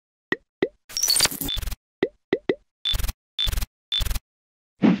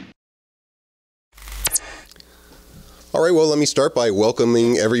All right, well, let me start by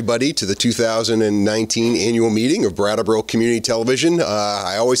welcoming everybody to the 2019 annual meeting of Brattleboro Community Television.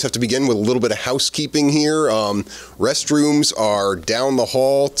 I always have to begin with a little bit of housekeeping here. Restrooms are down the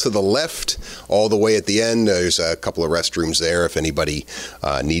hall to the left, all the way at the end. There's a couple of restrooms there if anybody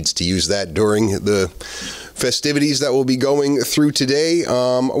needs to use that during the festivities that we'll be going through today.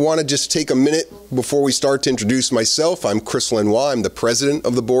 I want to just take a minute before we start to introduce myself. I'm Chris Lenoir. I'm the president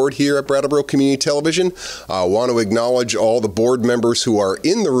of the board here at Brattleboro Community Television. I want to acknowledge all the board members who are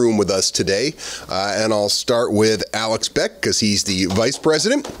in the room with us today. And I'll start with Alex Beck because he's the vice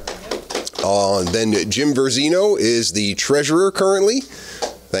president. Then Jim Verzino is the treasurer currently.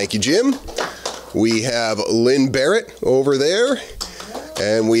 Thank you, Jim. We have Lynn Barrett over there.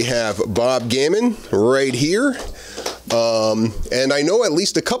 And we have Bob Gammon right here. And I know at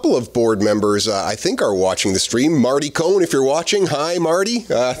least a couple of board members, I think, are watching the stream. Marty Cohn, if you're watching. Hi, Marty.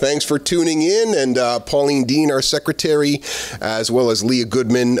 Thanks for tuning in. And Pauline Dean, our secretary, as well as Leah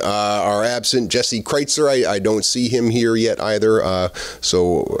Goodman, are absent. Jesse Kreitzer, I don't see him here yet either. Oh,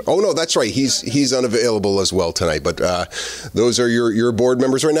 no, that's right. He's unavailable as well tonight. But those are your board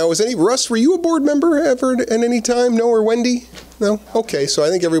members right now. Russ, were you a board member ever at any time? No, or Wendy? No? Okay, so I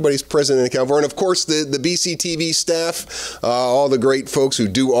think everybody's present and accounted for. And of course, the BCTV staff, all the great folks who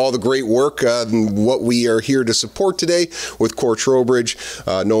do all the great work, what we are here to support today with Cor Trowbridge,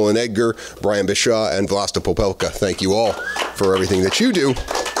 Nolan Edgar, Brian Bishaw, and Vlasta Popelka. Thank you all for everything that you do.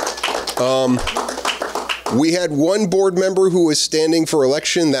 We had one board member who was standing for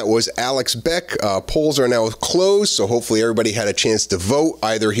election. That was Alex Beck. Polls are now closed, so hopefully everybody had a chance to vote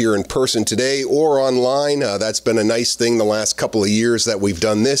either here in person today or online. That's been a nice thing the last couple of years that we've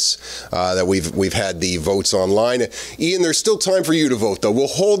done this, that we've had the votes online. Ian, there's still time for you to vote, though. We'll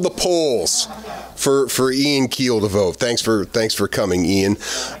hold the polls for Ian Keel to vote. Thanks for coming, Ian.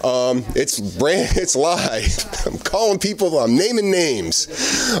 It's live. I'm calling people. I'm naming names.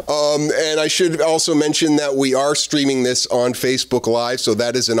 And I should also mention that we are streaming this on Facebook Live, so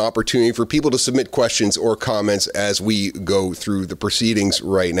that is an opportunity for people to submit questions or comments as we go through the proceedings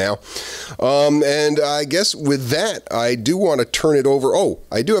right now. And I guess with that, I do want to turn it over. Oh,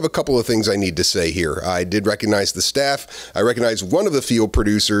 I do have a couple of things I need to say here. I did recognize the staff. I recognize one of the field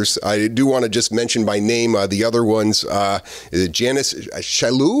producers. I do want to just mention by name the other ones. Janice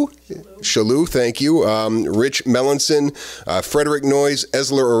Shalou, thank you. Rich Melanson, Frederick Noyes,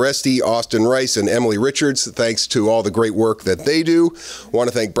 Esler Oresti, Austin Rice, and Emily Richards. Thanks to all the great work that they do. I want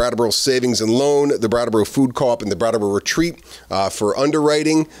to thank Brattleboro Savings and Loan, the Brattleboro Food Co-op, and the Brattleboro Retreat for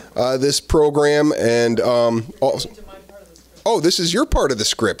underwriting this program. And also, oh, this is your part of the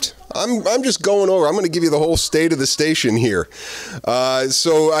script. I'm just going over. I'm going to give you the whole state of the station here.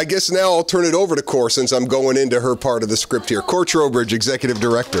 So I guess now I'll turn it over to Cor since I'm going into her part of the script here. Cor Trowbridge, Executive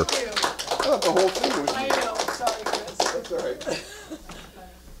Director. The whole thing was... I know. Sorry, Chris. That's all right.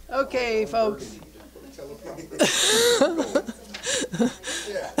 Okay, folks.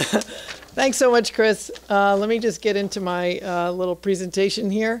 Thanks so much, Chris. Let me just get into my little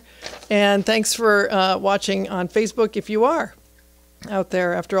presentation here. And thanks for watching on Facebook if you are out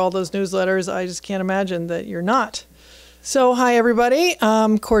there after all those newsletters. I just can't imagine that you're not. So hi, everybody.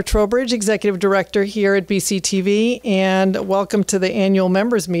 I'm Cor Trowbridge, Executive Director here at BCTV, and welcome to the annual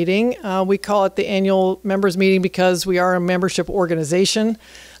members meeting. We call it the annual members meeting because we are a membership organization.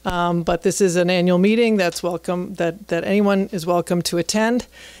 But this is an annual meeting that's welcome, that anyone is welcome to attend.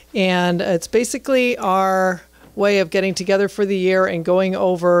 And it's basically our way of getting together for the year and going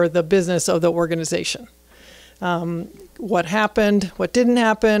over the business of the organization. What happened, what didn't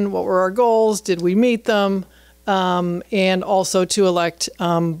happen, what were our goals, did we meet them, and also to elect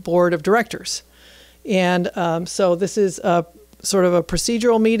board of directors. And so this is a sort of a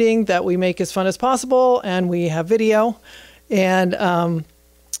procedural meeting that we make as fun as possible, and we have video. And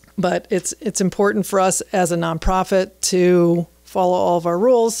but it's important for us as a nonprofit to follow all of our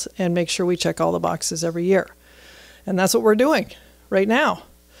rules and make sure we check all the boxes every year. And that's what we're doing right now.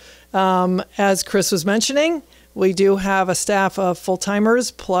 As Chris was mentioning, we do have a staff of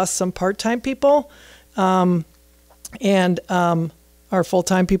full-timers plus some part-time people. Our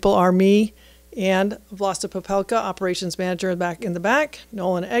full-time people are me and Vlasta Popelka, operations manager back in the back,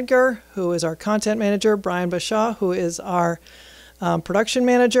 Nolan Edgar, who is our content manager, Brian Bishaw, who is our production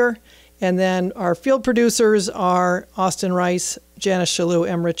manager, and then our field producers are Austin Rice, Janice Shalou,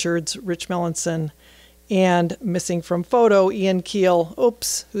 M. Richards, Rich Melanson, and missing from photo, Ian Keel,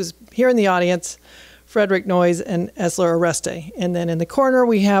 who's here in the audience, Frederick Noyes, and Esler Oreste. And then in the corner,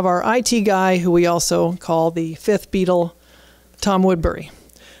 we have our IT guy, who we also call the fifth Beatle, Tom Woodbury.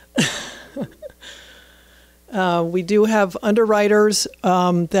 We do have underwriters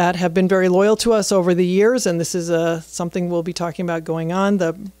that have been very loyal to us over the years, and this is something we'll be talking about going on,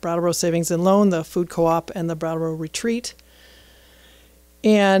 the Brattleboro Savings and Loan, the Food Co-op, and the Brattleboro Retreat.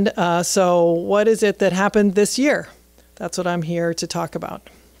 And so what is it that happened this year? That's what I'm here to talk about.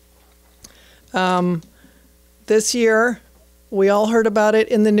 This year, we all heard about it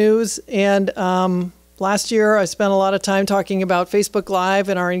in the news, and last year I spent a lot of time talking about Facebook Live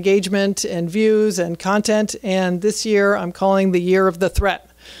and our engagement and views and content, and this year I'm calling the year of the threat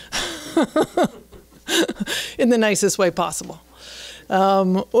in the nicest way possible.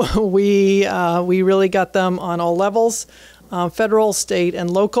 We really got them on all levels, federal, state, and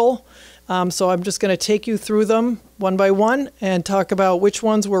local. So I'm just going to take you through them one by one and talk about which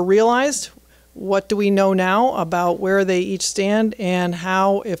ones were realized, what do we know now about where they each stand, and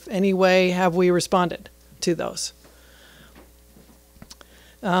how, if any way, have we responded to those.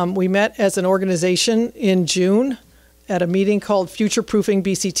 We met as an organization in June at a meeting called Future Proofing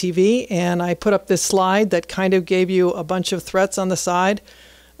BCTV, and I put up this slide that kind of gave you a bunch of threats on the side,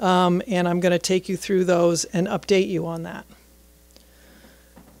 and I'm going to take you through those and update you on that.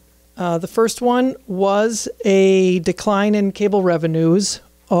 The first one was a decline in cable revenues,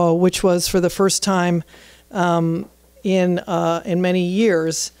 which was for the first time in many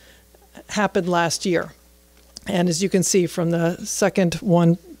years, happened last year. And as you can see from the second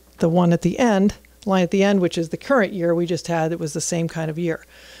one, the one at the end, line at the end, which is the current year we just had, it was the same kind of year.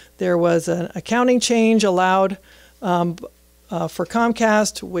 There was an accounting change allowed for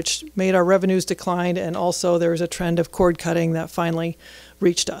Comcast, which made our revenues decline, and also there was a trend of cord cutting that finally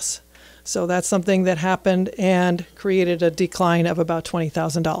reached us. So that's something that happened and created a decline of about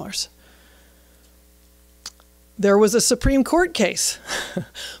 $20,000. There was a Supreme Court case.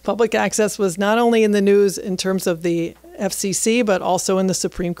 Public access was not only in the news in terms of the FCC, but also in the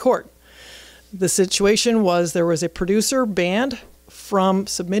Supreme Court. The situation was there was a producer banned from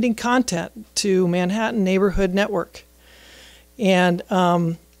submitting content to Manhattan Neighborhood Network. And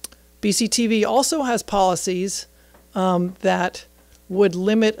BCTV also has policies that would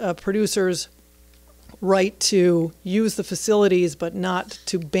limit a producer's right to use the facilities, but not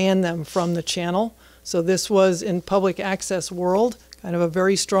to ban them from the channel. So this was, in public access world, kind of a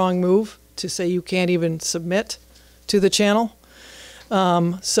very strong move to say you can't even submit to the channel.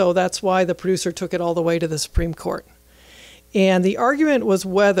 So that's why the producer took it all the way to the Supreme Court. And the argument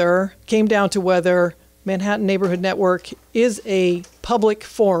came down to whether Manhattan Neighborhood Network is a public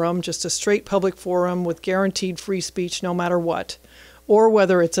forum, just a straight public forum with guaranteed free speech no matter what, or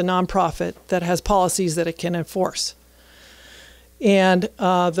whether it's a nonprofit that has policies that it can enforce. And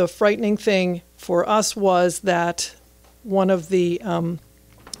the frightening thing for us was that one of the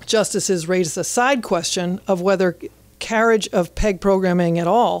justices raised a side question of whether carriage of PEG programming at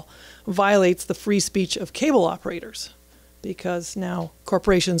all violates the free speech of cable operators, because now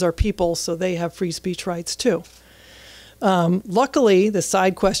corporations are people, so they have free speech rights too. Luckily, the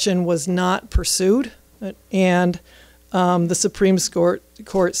side question was not pursued, and the Supreme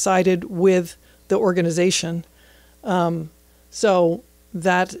Court sided with the organization. So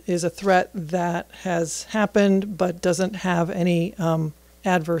that is a threat that has happened but doesn't have any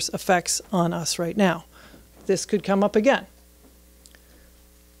adverse effects on us right now. This could come up again.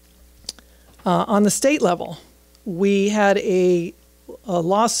 On the state level, we had a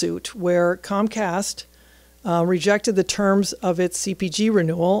lawsuit where Comcast rejected the terms of its CPG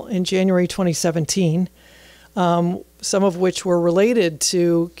renewal in January 2017, some of which were related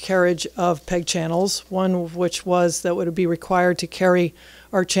to carriage of PEG channels, one of which was that would be required to carry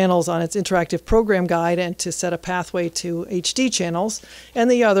our channels on its interactive program guide and to set a pathway to HD channels, and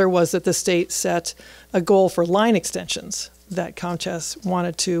the other was that the state set a goal for line extensions that Comcast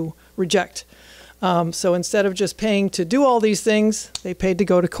wanted to reject. So instead of just paying to do all these things, they paid to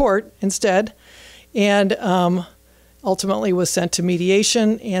go to court instead, and ultimately was sent to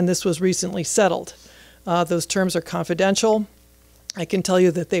mediation, and this was recently settled. Those terms are confidential. I can tell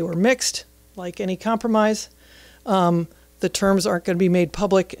you that they were mixed, like any compromise. The terms aren't going to be made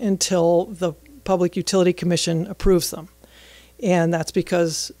public until the Public Utility Commission approves them. And that's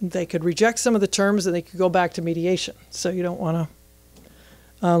because they could reject some of the terms and they could go back to mediation. So you don't want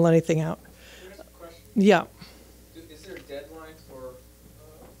to let anything out. Can I ask a question? Yeah. Is there a deadline for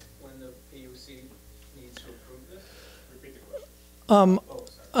when the PUC needs to approve this? Repeat the question.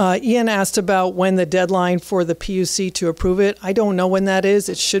 Ian asked about when the deadline for the PUC to approve it. I don't know when that is.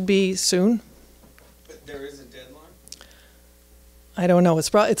 It should be soon. But there is a deadline? I don't know.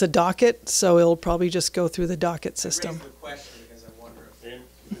 It's a docket, so it'll probably just go through the docket system. I raised the question because I wonder if...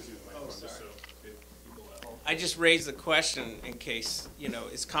 I just raised the question in case,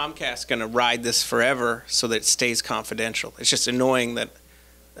 is Comcast going to ride this forever so that it stays confidential? It's just annoying that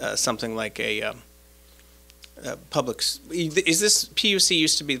something like a is this PUC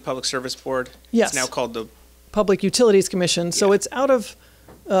used to be the Public Service Board? Yes. It's now called the Public Utilities Commission. So it's out of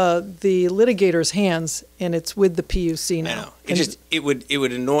the litigator's hands, and it's with the PUC now. I know. It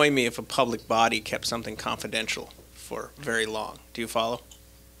would annoy me if a public body kept something confidential for very long. Do you follow?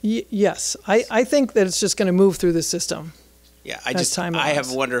 Yes. I think that it's just going to move through the system. Yeah, I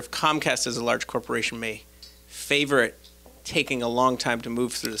have wonder if Comcast as a large corporation may favor it taking a long time to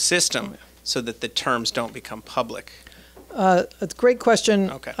move through the system so that the terms don't become public. It's a great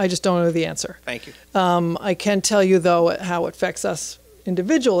question. Okay. I just don't know the answer. Thank you. I can tell you, though, how it affects us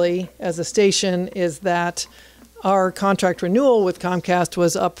individually as a station is that our contract renewal with Comcast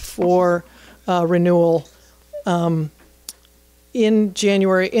was up for renewal in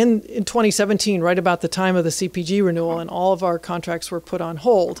January, in 2017, right about the time of the CPG renewal, and all of our contracts were put on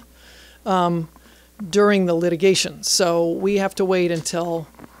hold during the litigation. So we have to wait until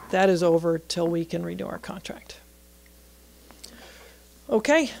that is over till we can renew our contract.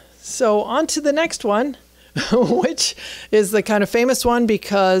 Okay, so on to the next one, which is the kind of famous one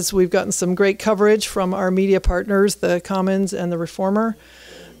because we've gotten some great coverage from our media partners, the Commons and the Reformer,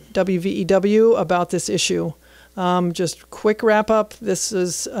 WVEW, about this issue. Just quick wrap up. This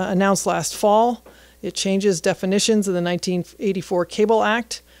was announced last fall. It changes definitions of the 1984 Cable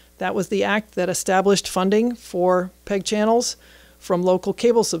Act. That was the act that established funding for PEG channels from local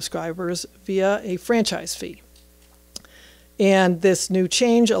cable subscribers via a franchise fee. And this new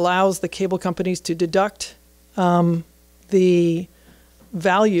change allows the cable companies to deduct the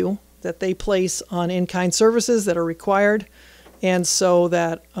value that they place on in-kind services that are required, and so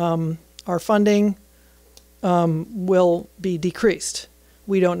that our funding will be decreased.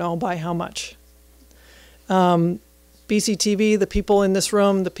 We don't know by how much. BCTV, the people in this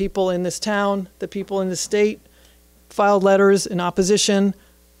room, the people in this town, the people in the state filed letters in opposition.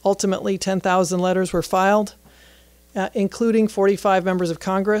 Ultimately, 10,000 letters were filed, including 45 members of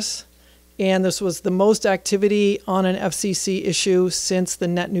Congress. And this was the most activity on an FCC issue since the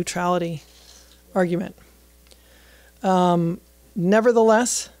net neutrality argument.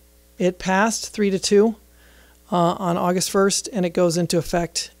 Nevertheless, it passed 3-2 on August 1st, and it goes into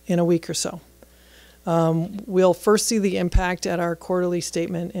effect in a week or so. We'll first see the impact at our quarterly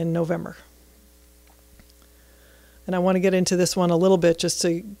statement in November. And I want to get into this one a little bit just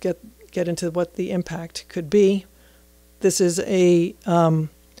to get into what the impact could be. This is a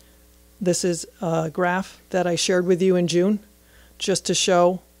graph that I shared with you in June, just to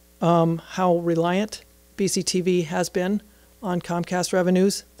show how reliant BCTV has been on Comcast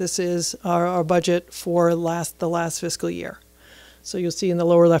revenues. This is our budget for the last fiscal year. So you'll see in the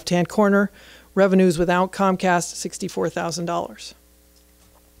lower left-hand corner, revenues without Comcast, $64,000.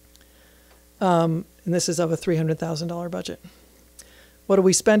 And this is of a $300,000 budget. What do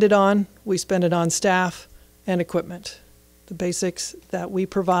we spend it on? We spend it on staff and equipment, the basics that we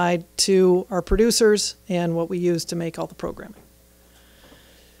provide to our producers and what we use to make all the programming.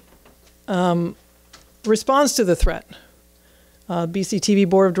 Response to the threat. BCTV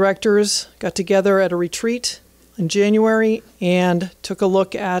Board of Directors got together at a retreat in January and took a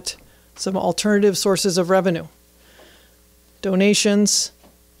look at some alternative sources of revenue. Donations,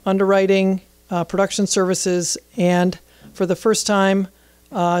 underwriting, production services, and for the first time,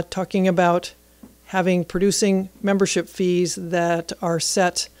 talking about having producing membership fees that are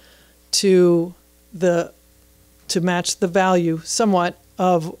set to match the value somewhat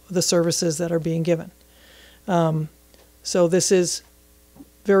of the services that are being given. So this is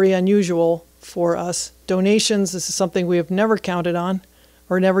very unusual for us. Donations, this is something we have never counted on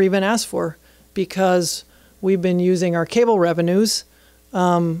or never even asked for because we've been using our cable revenues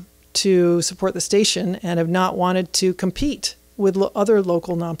to support the station and have not wanted to compete with other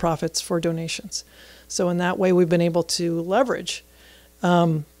local nonprofits for donations. So in that way, we've been able to leverage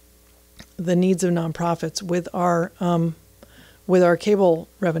the needs of nonprofits with our cable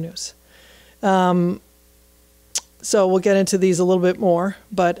revenues. So we'll get into these a little bit more,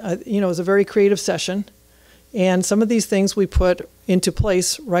 but it was a very creative session, and some of these things we put into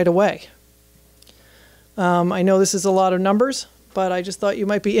place right away. I know this is a lot of numbers, but I just thought you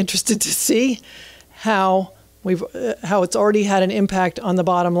might be interested to see how it's already had an impact on the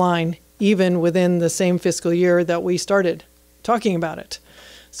bottom line, even within the same fiscal year that we started talking about it.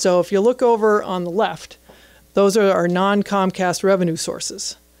 So if you look over on the left, those are our non-Comcast revenue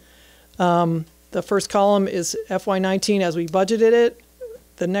sources. The first column is FY19 as we budgeted it.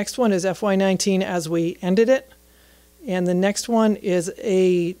 The next one is FY19 as we ended it. And the next one is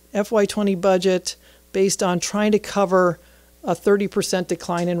a FY20 budget based on trying to cover a 30%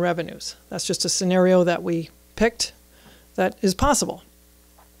 decline in revenues. That's just a scenario that we picked that is possible.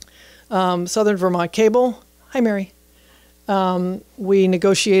 Southern Vermont Cable, hi Mary. We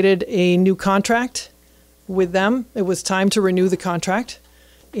negotiated a new contract with them. It was time to renew the contract,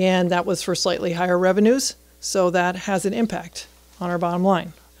 and that was for slightly higher revenues, so that has an impact on our bottom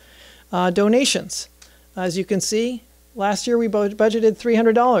line. Donations, as you can see, last year we budgeted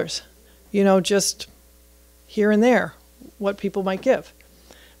 $300, just here and there, what people might give.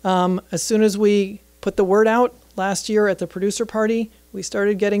 As soon as we put the word out last year at the producer party, we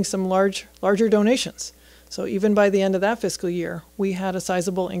started getting some larger donations. So even by the end of that fiscal year, we had a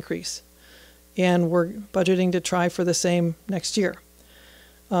sizable increase. And we're budgeting to try for the same next year.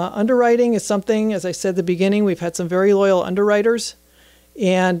 Underwriting is something, as I said at the beginning, we've had some very loyal underwriters,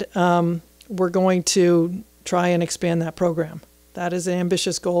 and we're going to try and expand that program. That is an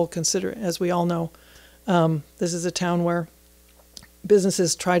ambitious goal, as we all know. This is a town where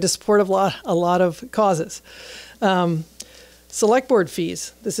businesses try to support a lot of causes. Select board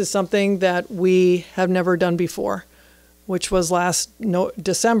fees. This is something that we have never done before, which was last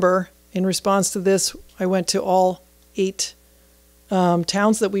December. In response to this, I went to all 8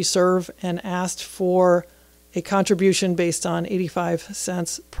 towns that we serve and asked for a contribution based on 85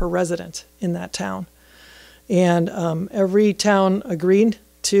 cents per resident in that town. And every town agreed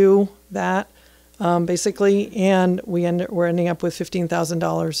to that, basically, and we're ending up with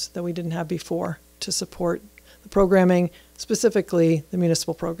 $15,000 that we didn't have before to support the programming, specifically the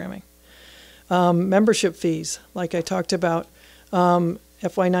municipal programming. Membership fees, like I talked about,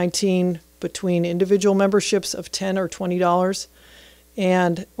 FY19 between individual memberships of $10 or $20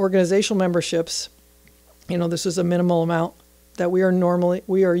 and organizational memberships, this is a minimal amount that we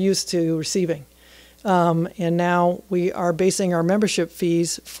are used to receiving. And now we are basing our membership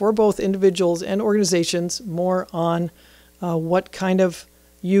fees for both individuals and organizations more on what kind of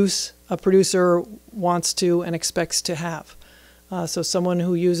use a producer wants to and expects to have. So someone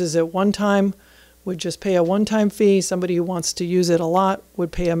who uses it one time would just pay a one-time fee. Somebody who wants to use it a lot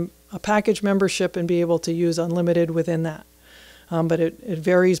would pay a package membership and be able to use unlimited within that. But it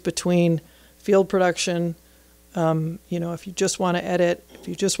varies between field production, if you just want to edit, if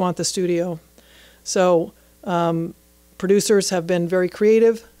you just want the studio. So producers have been very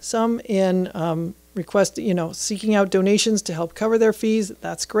creative, some in seeking out donations to help cover their fees.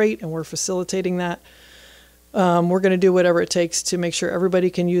 That's great, and we're facilitating that. We're going to do whatever it takes to make sure everybody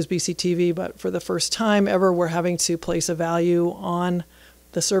can use BCTV, but for the first time ever, we're having to place a value on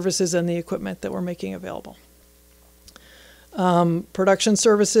the services and the equipment that we're making available. Production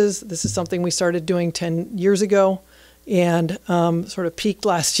services, this is something we started doing 10 years ago and sort of peaked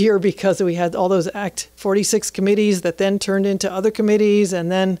last year because we had all those Act 46 committees that then turned into other committees,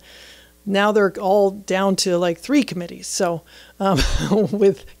 and then now they're all down to like 3 committees, so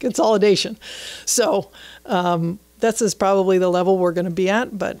with consolidation. So this is probably the level we're going to be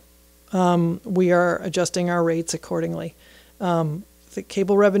at, but we are adjusting our rates accordingly. The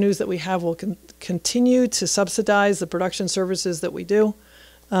cable revenues that we have will continue to subsidize the production services that we do,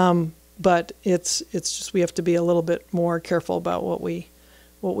 but it's just we have to be a little bit more careful about what we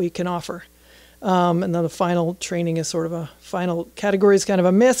can offer. And then the final training is sort of a final category, is kind of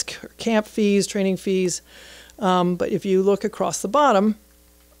a MISC, or camp fees, training fees. But if you look across the bottom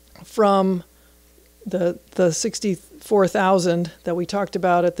from the 64,000 that we talked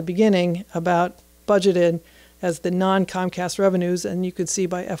about at the beginning about budgeted as the non-Comcast revenues, and you could see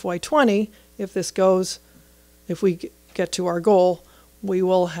by FY20, if we get to our goal, we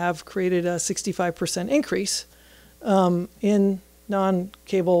will have created a 65% increase in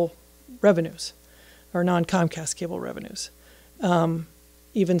non-cable revenues, or non-Comcast cable revenues.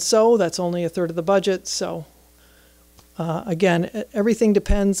 Even so, that's only a third of the budget. So again, everything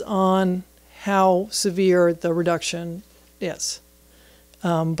depends on how severe the reduction is.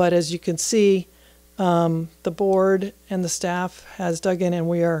 But as you can see, the board and the staff has dug in, and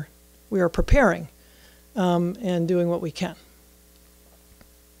we are preparing and doing what we can.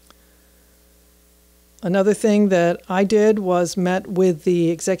 Another thing that I did was met with the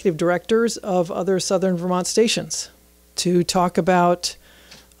executive directors of other Southern Vermont stations to talk about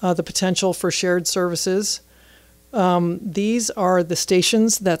the potential for shared services. These are the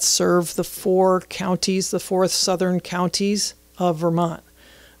stations that serve the 4 counties, the 4 southern counties of Vermont.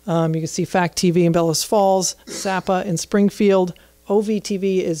 You can see Fact TV in Bellows Falls, SAPA in Springfield,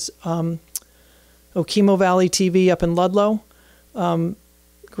 OVTV is Okemo Valley TV up in Ludlow.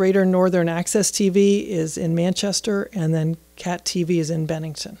 Greater Northern Access TV is in Manchester, and then CAT TV is in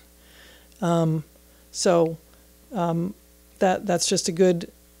Bennington. That's just a good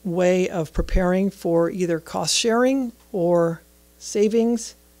way of preparing for either cost sharing or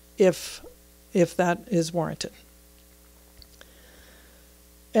savings if that is warranted.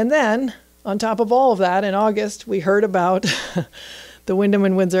 And then, on top of all of that, in August, we heard about the Wyndham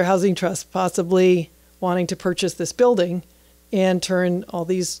and Windsor Housing Trust possibly wanting to purchase this building and turn all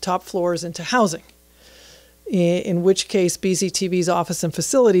these top floors into housing, in which case BCTV's office and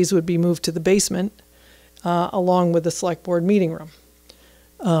facilities would be moved to the basement along with the select board meeting room.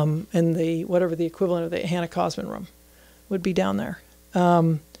 And whatever the equivalent of the Hannah Cosman room would be down there.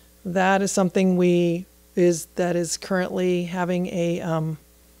 That is something that is currently having a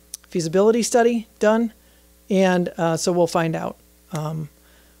feasibility study done, and so we'll find out.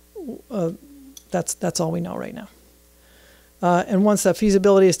 That's all we know right now. And once that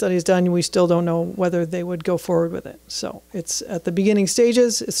feasibility study is done, we still don't know whether they would go forward with it. So it's at the beginning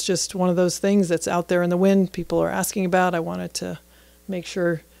stages. It's just one of those things that's out there in the wind. People are asking about. I wanted to make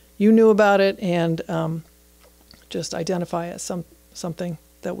sure you knew about it and just identify it as something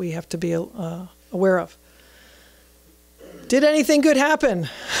that we have to be aware of. Did anything good happen?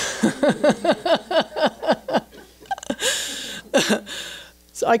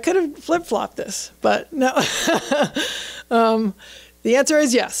 So I could have flip-flopped this, but no. The answer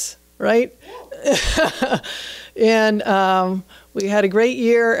is yes, right? And we had a great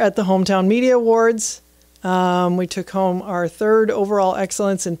year at the Hometown Media Awards. We took home our 3rd overall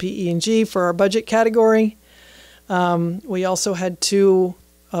excellence in PE&G for our budget category. We also had 2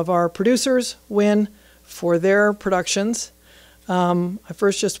 of our producers win for their productions. I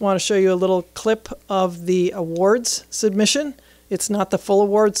first just want to show you a little clip of the awards submission. It's not the full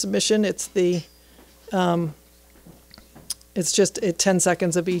award submission. It's it's just 10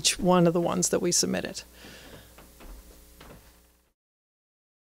 seconds of each one of the ones that we submitted.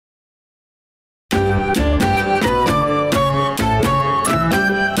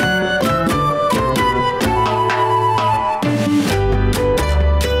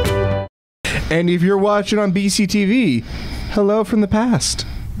 And if you're watching on BCTV, hello from the past.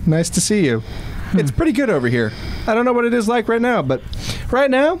 Nice to see you. It's pretty good over here. I don't know what it is like right now, but right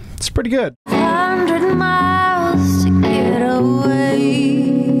now, it's pretty good. 100 miles to get away.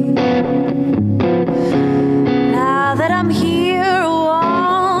 Now that I'm here,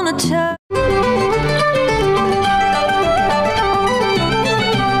 I wanna turn.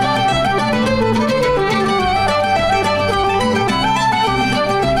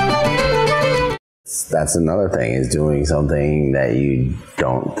 That's another thing, is doing something that you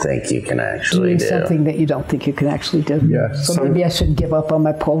don't think you can actually do. Doing something that you don't think you can actually do. Yeah. So maybe I shouldn't give up on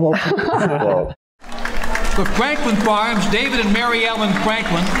my pole vault. Well, The Franklin Farms, David and Mary Ellen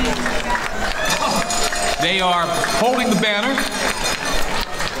Franklin, they are holding the banner.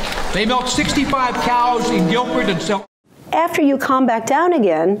 They milk 65 cows in Guilford and sell. After you calm back down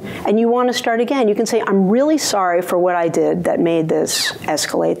again and you want to start again, you can say, I'm really sorry for what I did that made this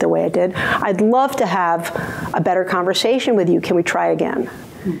escalate the way it did. I'd love to have a better conversation with you. Can we try again?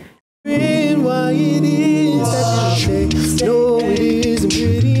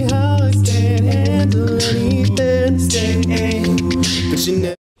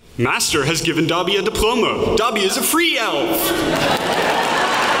 Master has given Dobby a diploma. Dobby is a free elf.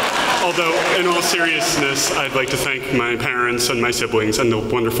 Although, in all seriousness, I'd like to thank my parents and my siblings and the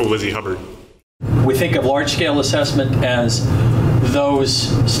wonderful Lizzie Hubbard. We think of large-scale assessment as those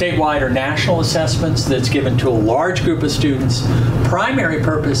statewide or national assessments that's given to a large group of students. Primary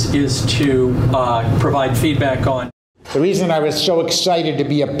purpose is to provide feedback on. The reason I was so excited to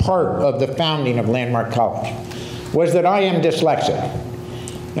be a part of the founding of Landmark College was that I am dyslexic.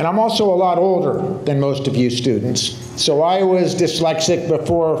 And I'm also a lot older than most of you students. So I was dyslexic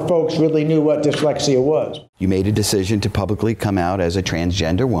before folks really knew what dyslexia was. You made a decision to publicly come out as a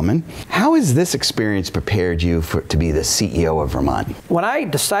transgender woman. How has this experience prepared you to be the CEO of Vermont? When I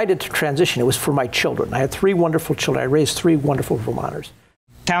decided to transition, it was for my children. I had 3 wonderful children. I raised 3 wonderful Vermonters.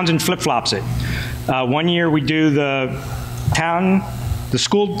 Townsend flip-flops it. One year we do the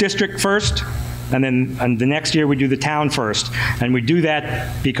school district first, and then the next year we do the town first. And we do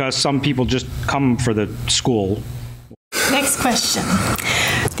that because some people just come for the school. Next question.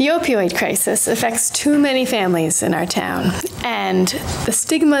 The opioid crisis affects too many families in our town, and the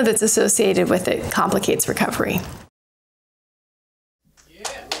stigma that's associated with it complicates recovery.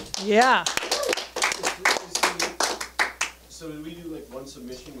 Yeah. So did we do like one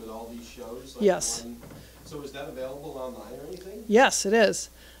submission with all these shows? Like yes. So is that available online or anything? Yes, it is.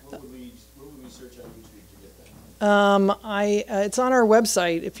 What would we search on YouTube to get that? It's on our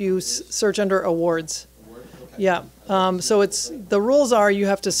website if you search under awards. Okay. Yeah. So the rules are you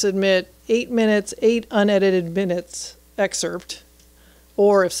have to submit 8 minutes, 8 unedited minutes excerpt,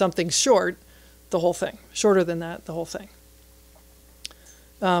 or if something's short, the whole thing. Shorter than that, the whole thing.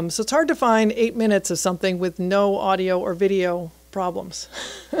 So it's hard to find 8 minutes of something with no audio or video problems.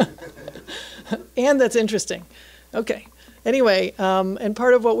 And that's interesting. Okay. Anyway, and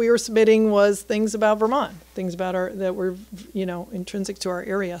part of what we were submitting was things about Vermont, things about that were, intrinsic to our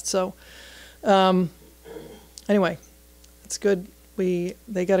area. So, anyway, it's good.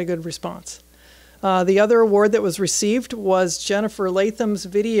 They got a good response. The other award that was received was Jennifer Latham's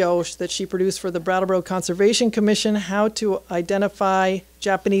video that she produced for the Brattleboro Conservation Commission, How to Identify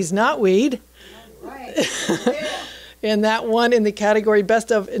Japanese Knotweed. Right. And that won in the category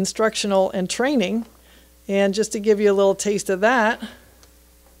Best of Instructional and Training. And just to give you a little taste of that.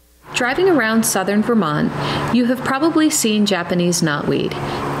 Driving around southern Vermont, you have probably seen Japanese knotweed,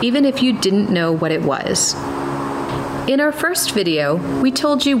 even if you didn't know what it was. In our first video, we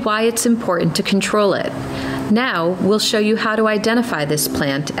told you why it's important to control it. Now, we'll show you how to identify this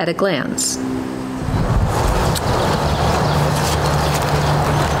plant at a glance.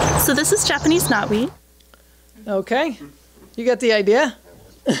 So this is Japanese knotweed. Okay, you got the idea?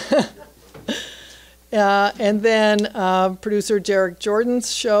 And then producer Jarek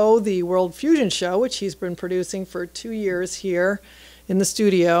Jordan's show, the World Fusion Show, which he's been producing for 2 years here in the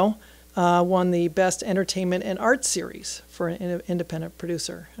studio, won the Best Entertainment and Art Series for an independent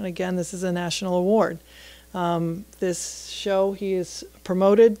producer. And again, this is a national award. This show he is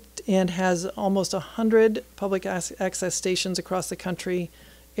promoted and has almost 100 public access stations across the country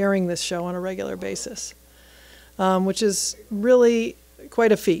airing this show on a regular basis, which is really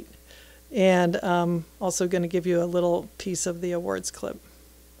quite a feat. And also going to give you a little piece of the awards clip.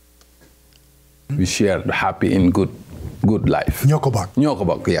 We share happy and good life. Nyokobak.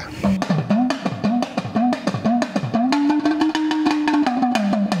 Nyokobak, yeah.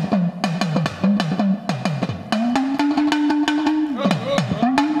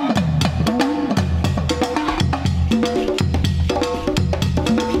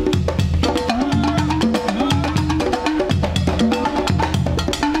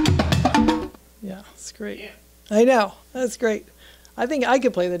 I know, that's great. I think I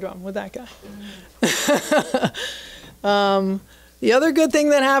could play the drum with that guy. The other good thing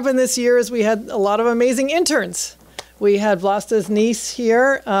that happened this year is we had a lot of amazing interns. We had Vlasta's niece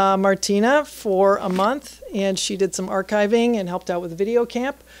here, Martina, for a month, and she did some archiving and helped out with video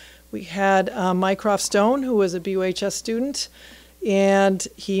camp. We had Mycroft Stone, who was a BUHS student, and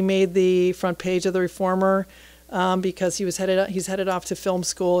he made the front page of the Reformer because he's headed off to film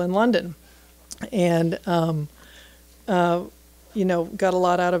school in London. And got a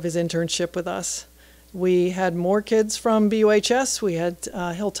lot out of his internship with us. We had more kids from BUHS. We had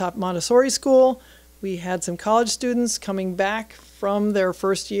Hilltop Montessori School. We had some college students coming back from their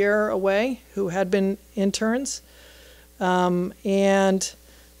first year away who had been interns. And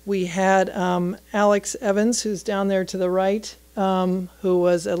we had Alex Evans, who's down there to the right, who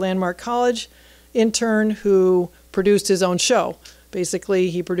was a Landmark College intern who produced his own show. Basically,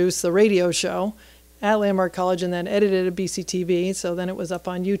 he produced the radio show at Landmark College and then edited at BCTV, so then it was up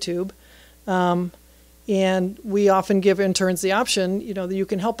on YouTube. And we often give interns the option, you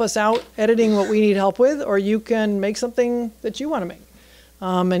can help us out editing what we need help with, or you can make something that you want to make.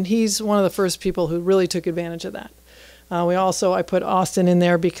 And he's one of the first people who really took advantage of that. I put Austin in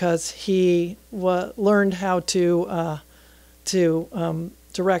there because he learned how to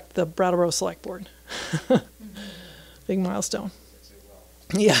direct the Brattleboro Select Board. Big milestone.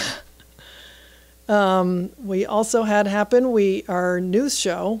 Yeah. We also had happen our news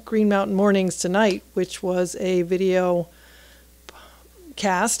show, Green Mountain Mornings Tonight, which was a video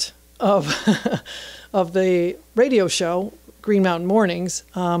cast of of the radio show, Green Mountain Mornings.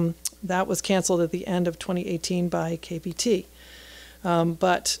 That was canceled at the end of 2018 by KPT.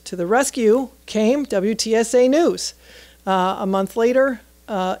 But to the rescue came WTSA News. A month later,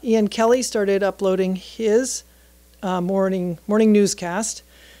 Ian Kelly started uploading his morning newscast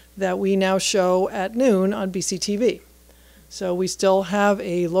that we now show at noon on BCTV. So we still have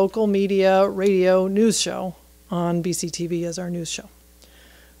a local media radio news show on BCTV as our news show,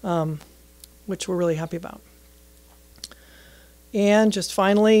 which we're really happy about. And just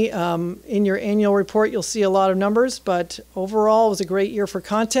finally, in your annual report, you'll see a lot of numbers, but overall it was a great year for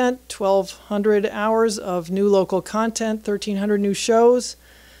content, 1,200 hours of new local content, 1,300 new shows.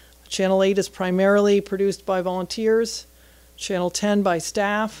 Channel 8 is primarily produced by volunteers. Channel 10 by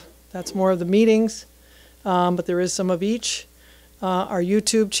staff. That's more of the meetings, but there is some of each. Our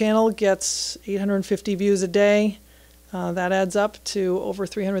YouTube channel gets 850 views a day. That adds up to over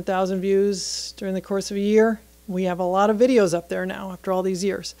 300,000 views during the course of a year. We have a lot of videos up there now after all these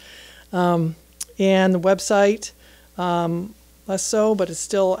years. And the website, less so, but it's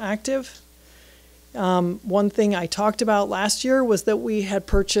still active. One thing I talked about last year was that we had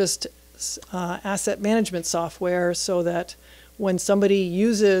purchased asset management software so that when somebody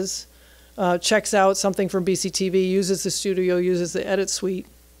uses, checks out something from BCTV, uses the studio, uses the edit suite,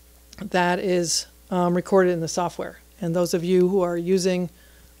 that is recorded in the software. And those of you who are using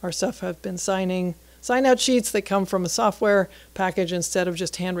our stuff have been signing sign-out sheets that come from a software package instead of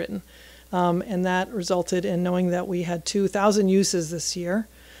just handwritten. And that resulted in knowing that we had 2,000 uses this year.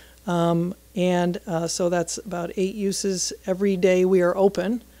 So that's about 8 uses every day we are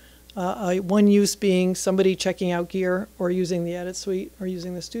open. One use being somebody checking out gear or using the edit suite or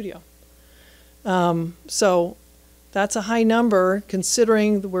using the studio. So that's a high number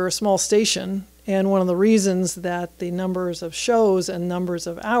considering we're a small station, and one of the reasons that the numbers of shows and numbers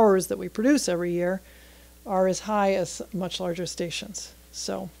of hours that we produce every year are as high as much larger stations.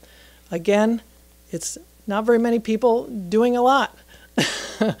 So again, it's not very many people doing a lot,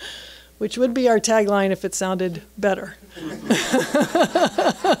 which would be our tagline if it sounded better.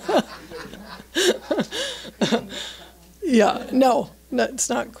 Yeah, no, it's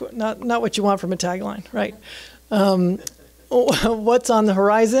not what you want from a tagline, right? What's on the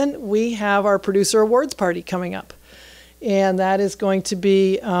horizon? We have our producer awards party coming up, and that is going to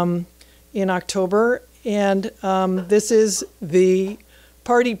be in October. And this is the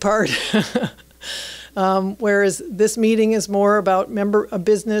party part, whereas this meeting is more about the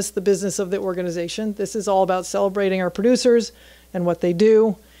business of the organization. This is all about celebrating our producers and what they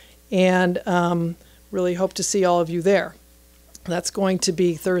do, and really hope to see all of you there. That's going to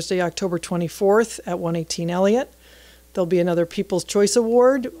be Thursday, October 24th at 118 Elliott. There'll be another People's Choice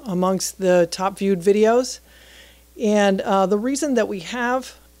Award amongst the top viewed videos. And the reason that we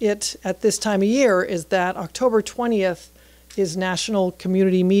have it at this time of year is that October 20th is National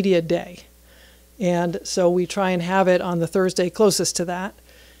Community Media Day. And so we try and have it on the Thursday closest to that.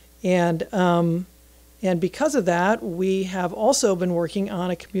 And because of that, we have also been working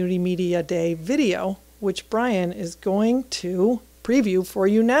on a Community Media Day video, which Brian is going to preview for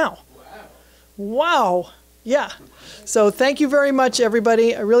you now. Wow. Yeah. So thank you very much,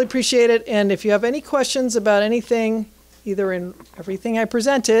 everybody. I really appreciate it. And if you have any questions about anything, either in everything I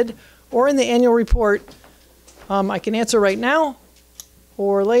presented or in the annual report, I can answer right now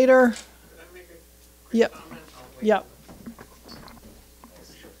or later. Yep. Yep.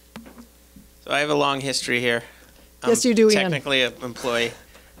 So I have a long history here. Yes, you do, Ian. Technically an employee.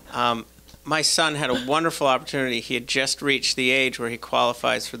 My son had a wonderful opportunity. He had just reached the age where he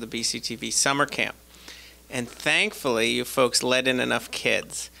qualifies for the BCTV summer camp. And thankfully, you folks let in enough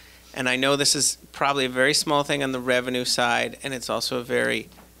kids. And I know this is probably a very small thing on the revenue side, and it's also a very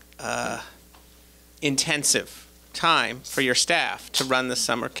intensive time for your staff to run the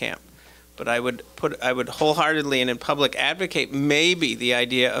summer camp. But I would wholeheartedly and in public advocate maybe the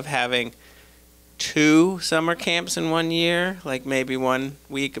idea of having 2 summer camps in 1 year, like maybe 1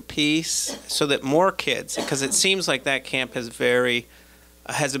 week apiece, so that more kids, because it seems like that camp has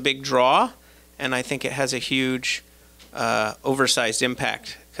a big draw. And I think it has a huge oversized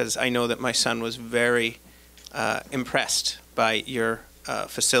impact, because I know that my son was very impressed by your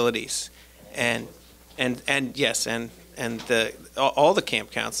facilities, and all the camp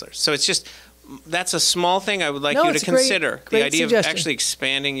counselors. So it's just, that's a small thing I would like you to consider. Great the idea suggestion. of actually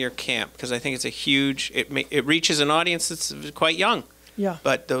expanding your camp, because I think it's a huge. It reaches an audience that's quite young. Yeah.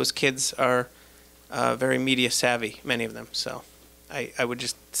 But those kids are very media savvy, many of them. So I would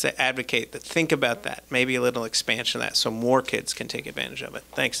just say advocate that. Think about that. Maybe a little expansion of that, so more kids can take advantage of it.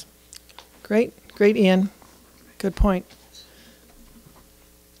 Thanks. Great, Ian. Good point.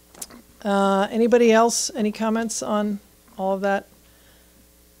 Anybody else? Any comments on all of that?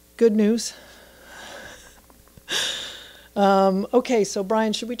 Good news. Okay, so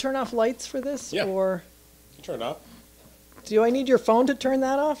Brian, should we turn off lights for this? Yeah. Or Turn it off. do I need your phone to turn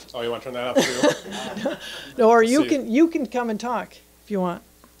that off? Oh, you want to turn that off too? No, or you can come and talk if you want.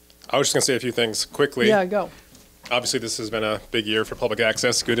 I was just going to say a few things quickly. Yeah, go. Obviously, this has been a big year for public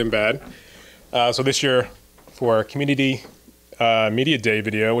access, good and bad. So this year, for our Community Media Day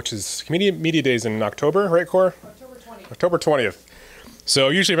video, which is Community Media Days in October, right, Cor? October 20th. October 20th. So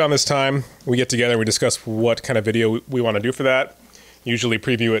usually around this time, we get together and we discuss what kind of video we want to do for that. Usually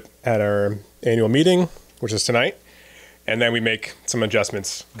preview it at our annual meeting, which is tonight. And then we make some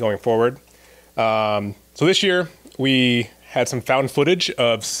adjustments going forward. So this year, we had some found footage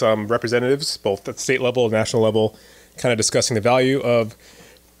of some representatives, both at the state level and national level, kind of discussing the value of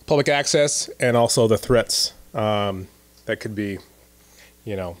public access and also the threats that could be,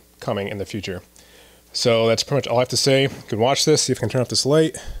 coming in the future. So that's pretty much all I have to say. You can watch this, see if I can turn off this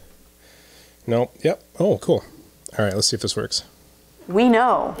light. No, yep. Oh, cool. All right, let's see if this works. We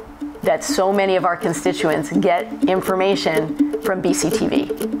know that so many of our constituents get information from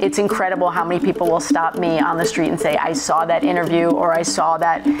BCTV. It's incredible how many people will stop me on the street and say, I saw that interview or I saw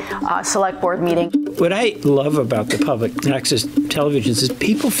that select board meeting. What I love about the public access televisions is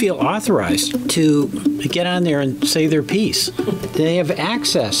people feel authorized to get on there and say their piece. They have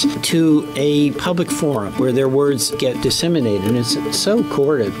access to a public forum where their words get disseminated, and it's so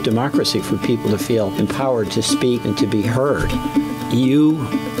core to democracy for people to feel empowered to speak and to be heard. You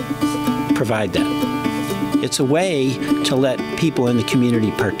provide that. It's a way to let people in the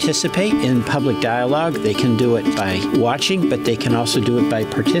community participate in public dialogue. They can do it by watching, but they can also do it by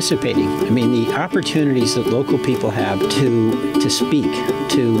participating. I mean, the opportunities that local people have to speak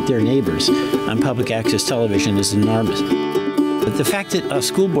to their neighbors on public access television is enormous. But the fact that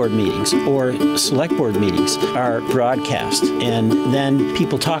school board meetings or select board meetings are broadcast and then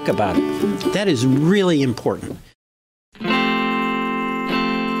people talk about it, that is really important.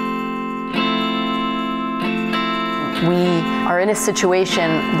 We are in a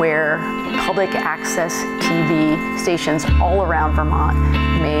situation where public access TV stations all around Vermont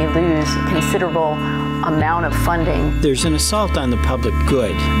may lose a considerable amount of funding. There's an assault on the public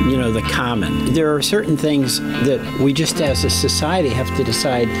good, you know, the common. There are certain things that we just as a society have to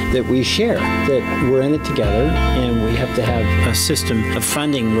decide that we share, that we're in it together, and we have to have a system of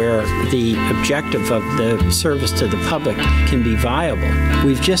funding where the objective of the service to the public can be viable.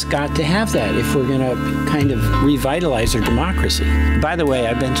 We've just got to have that if we're going to kind of revitalize our democracy. By the way,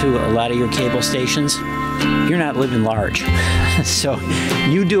 I've been to a lot of your cable stations. You're not living large. So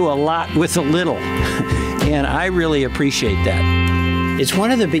you do a lot with a little. And I really appreciate that. It's one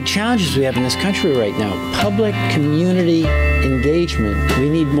of the big challenges we have in this country right now. Public community engagement we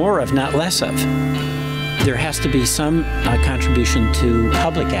need more of, not less of. There has to be some contribution to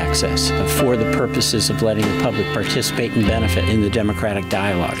public access for the purposes of letting the public participate and benefit in the democratic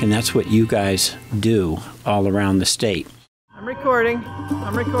dialogue. And that's what you guys do all around the state. I'm recording.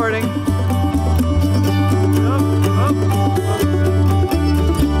 I'm recording.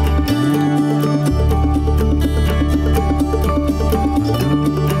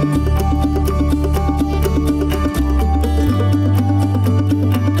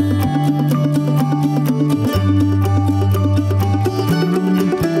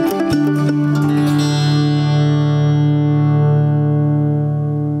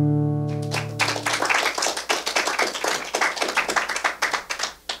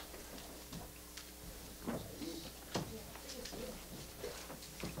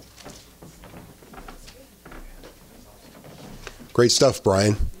 Great stuff,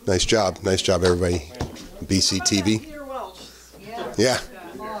 Brian. Nice job. Nice job, everybody. BCTV. Yeah.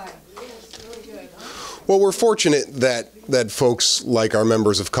 Well, we're fortunate that folks like our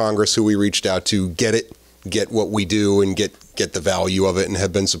members of Congress who we reached out to get what we do and get the value of it and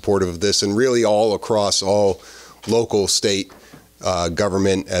have been supportive of this, and really all across all local, state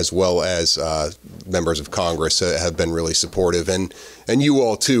government as well as members of Congress have been really supportive, and you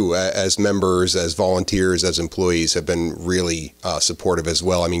all too, as members, as volunteers, as employees, have been really supportive as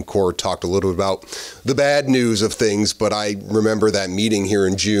well. I mean, Cor talked a little about the bad news of things, but I remember that meeting here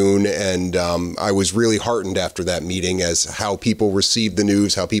in June, and I was really heartened after that meeting as how people received the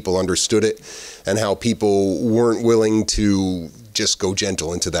news, how people understood it, and how people weren't willing to just go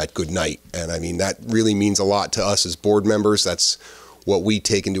gentle into that good night. And I mean, that really means a lot to us as board members. That's what we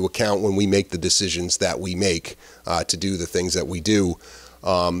take into account when we make the decisions that we make to do the things that we do.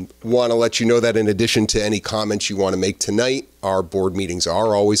 Want to let you know that in addition to any comments you want to make tonight, our board meetings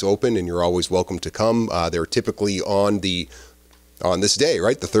are always open and you're always welcome to come. They're typically on this day,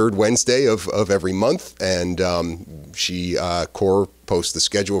 right? The third Wednesday of every month. And Cor posts the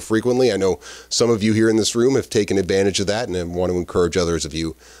schedule frequently. I know some of you here in this room have taken advantage of that, and I want to encourage others of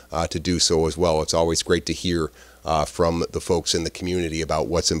you to do so as well. It's always great to hear from the folks in the community about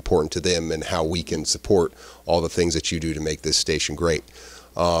what's important to them and how we can support all the things that you do to make this station great.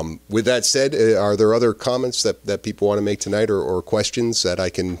 With that said, are there other comments that people want to make tonight or questions that I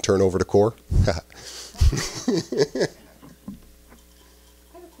can turn over to Cor?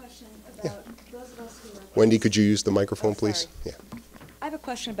 Wendy, could you use the microphone, please? Yeah. I have a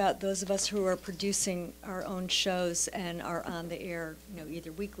question about those of us who are producing our own shows and are on the air,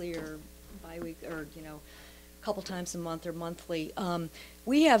 either weekly or bi-weekly or, a couple times a month or monthly.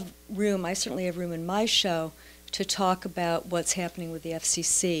 We have room, I certainly have room in my show to talk about what's happening with the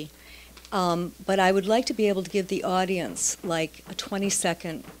FCC. But I would like to be able to give the audience like a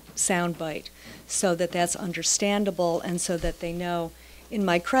 20-second soundbite so that that's understandable and so that they know in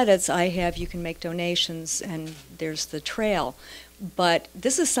my credits, I have you can make donations, and there's the trail. But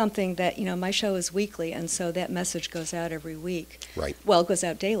this is something that, my show is weekly, and so that message goes out every week. Right. Well, it goes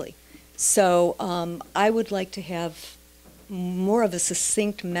out daily. So I would like to have more of a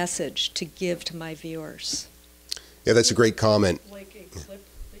succinct message to give to my viewers. Yeah, that's a great comment. Like a clip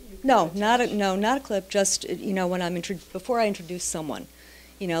that you No, not a clip. Just when before I introduce someone,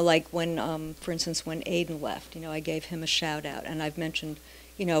 like when, for instance, when Aiden left, I gave him a shout out, and I've mentioned,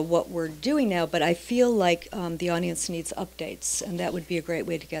 what we're doing now. But I feel like the audience needs updates, and that would be a great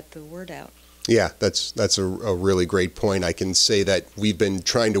way to get the word out. Yeah, that's a really great point. I can say that we've been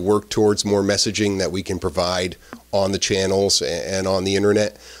trying to work towards more messaging that we can provide on the channels and on the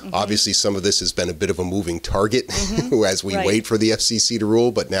internet. Mm-hmm. Obviously, some of this has been a bit of a moving target as we wait for the FCC to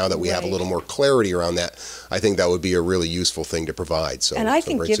rule, but now that we have a little more clarity around that, I think that would be a really useful thing to provide. So, and I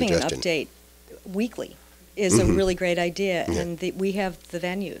think giving an update weekly is a really great idea, and we have the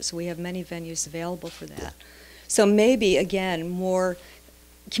venues. We have many venues available for that. So maybe, again, more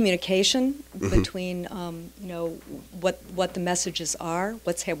communication between, what the messages are,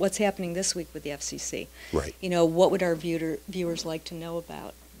 what's happening this week with the FCC. Right. What would our viewers like to know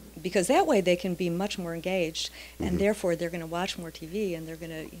about? Because that way they can be much more engaged, and therefore they're going to watch more TV, and they're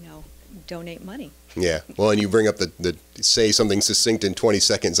going to, donate money. Yeah. Well, and you bring up the say something succinct in 20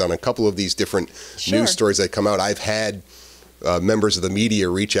 seconds on a couple of these different news stories that come out. I've had members of the media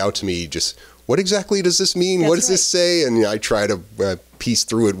reach out to me just, what exactly does this mean? What does this say? And I try to piece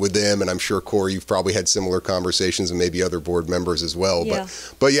through it with them, and I'm sure, Corey, you've probably had similar conversations, and maybe other board members as well. Yeah.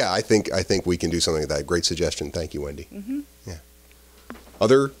 But yeah, I think we can do something like that. Great suggestion. Thank you, Wendy. Mm-hmm. Yeah.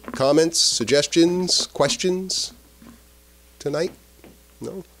 Other comments, suggestions, questions tonight?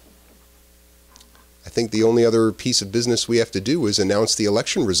 No? I think the only other piece of business we have to do is announce the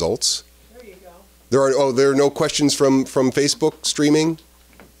election results. There you go. There are no questions from Facebook streaming?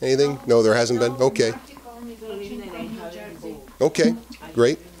 Anything? No, there hasn't been? Okay. Okay,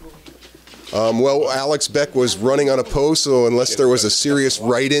 great. Well, Alex Beck was running unopposed, so unless there was a serious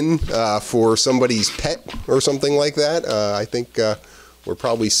write-in for somebody's pet or something like that, I think we're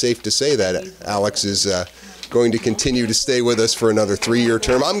probably safe to say that Alex is going to continue to stay with us for another 3-year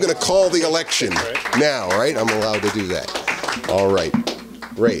term. I'm going to call the election now, right? I'm allowed to do that. All right.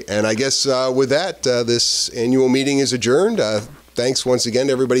 Great. And I guess with that, this annual meeting is adjourned. Thanks once again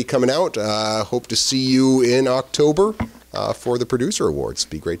to everybody coming out. Hope to see you in October for the Producer Awards.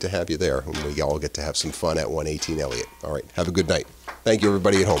 Be great to have you there. And we all get to have some fun at 118 Elliott. All right. Have a good night. Thank you,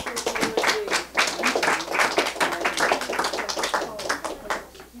 everybody at home.